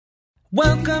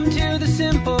Welcome to the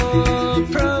Simple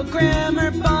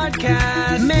Programmer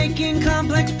Podcast, making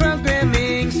complex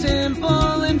programming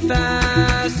simple and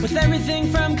fast, with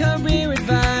everything from career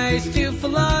advice to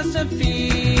philosophy.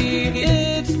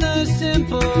 It's the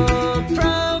Simple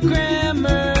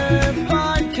Programmer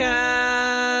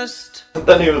Podcast.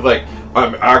 Then he was like,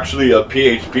 I'm actually a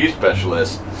PHP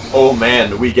specialist. Oh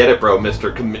man, we get it, bro,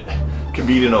 Mr.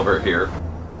 Comedian over here.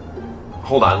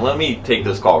 Hold on, let me take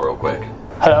this call real quick.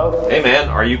 Hello? Hey man,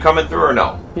 are you coming through or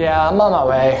no? Yeah, I'm on my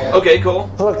way. Okay,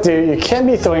 cool. Look, dude, you can't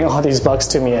be throwing all these bugs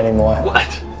to me anymore.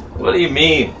 What? What do you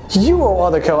mean? You wrote all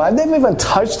the code. I've never even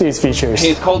touched these features. Hey,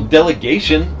 it's called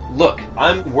delegation. Look,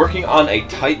 I'm working on a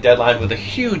tight deadline with a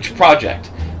huge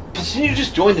project. Plus, can you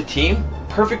just join the team?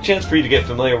 Perfect chance for you to get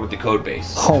familiar with the code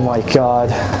base. Oh my god.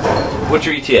 What's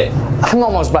your ETA? I'm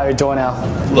almost by your door now.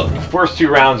 Look, the first 2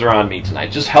 rounds are on me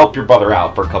tonight. Just help your brother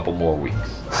out for a couple more weeks.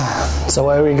 So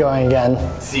where are we going again?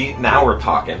 See, now we're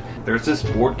talking. There's this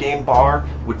board game bar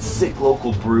with sick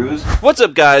local brews. What's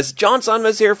up, guys? John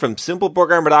Sonmez here from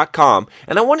SimpleProgrammer.com,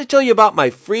 and I want to tell you about my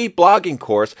free blogging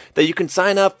course that you can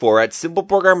sign up for at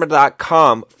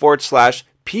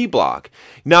SimpleProgrammer.com/pblog.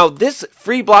 Now, this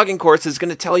free blogging course is going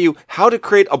to tell you how to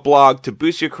create a blog to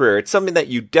boost your career. It's something that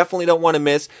you definitely don't want to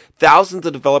miss. Thousands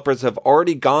of developers have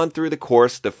already gone through the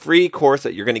course, the free course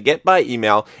that you're going to get by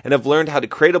email, and have learned how to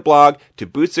create a blog to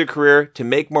boost their career, to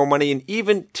make more money, and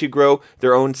even to grow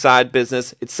their own side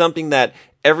business. It's something that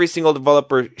every single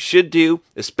developer should do,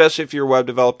 especially if you're a web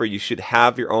developer. You should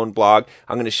have your own blog.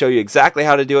 I'm going to show you exactly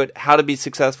how to do it, how to be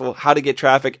successful, how to get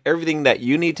traffic, everything that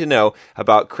you need to know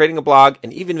about creating a blog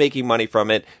and even making money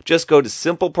from it. Just go to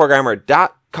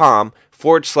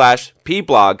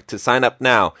simpleprogrammer.com/pblog to sign up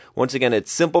now. Once again,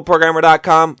 it's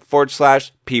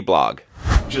simpleprogrammer.com/pblog.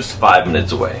 Just 5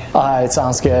 minutes away. Alright,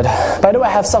 sounds good. By the way,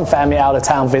 I have some family out of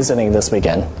town visiting this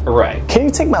weekend. Right. Can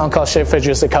you take my Uncle shit for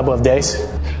just a couple of days?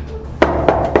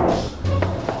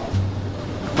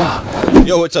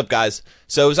 Yo, what's up, guys?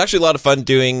 So it was actually a lot of fun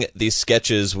doing these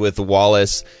sketches with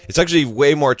Wallace. It's actually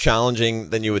way more challenging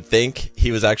than you would think.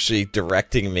 He was actually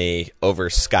directing me over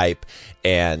Skype,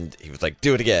 and he was like,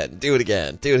 do it again, do it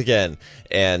again, do it again.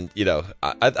 And, you know,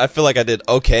 I feel like I did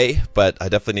okay, but I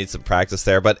definitely need some practice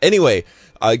there. But anyway,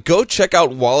 go check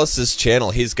out Wallace's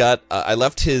channel. He's got, I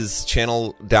left his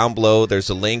channel down below. There's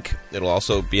a link. It'll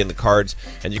also be in the cards.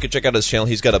 And you can check out his channel.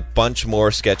 He's got a bunch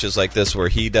more sketches like this where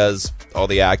he does all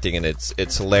the acting, and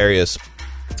it's hilarious.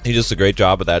 He does a great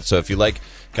job of that. So if you like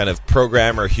kind of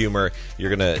programmer humor,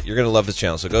 you're gonna love his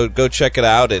channel. So go check it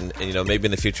out, and you know, maybe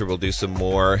in the future we'll do some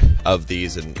more of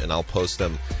these, and I'll post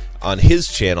them on his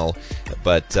channel.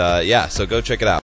 But yeah, so go check it out.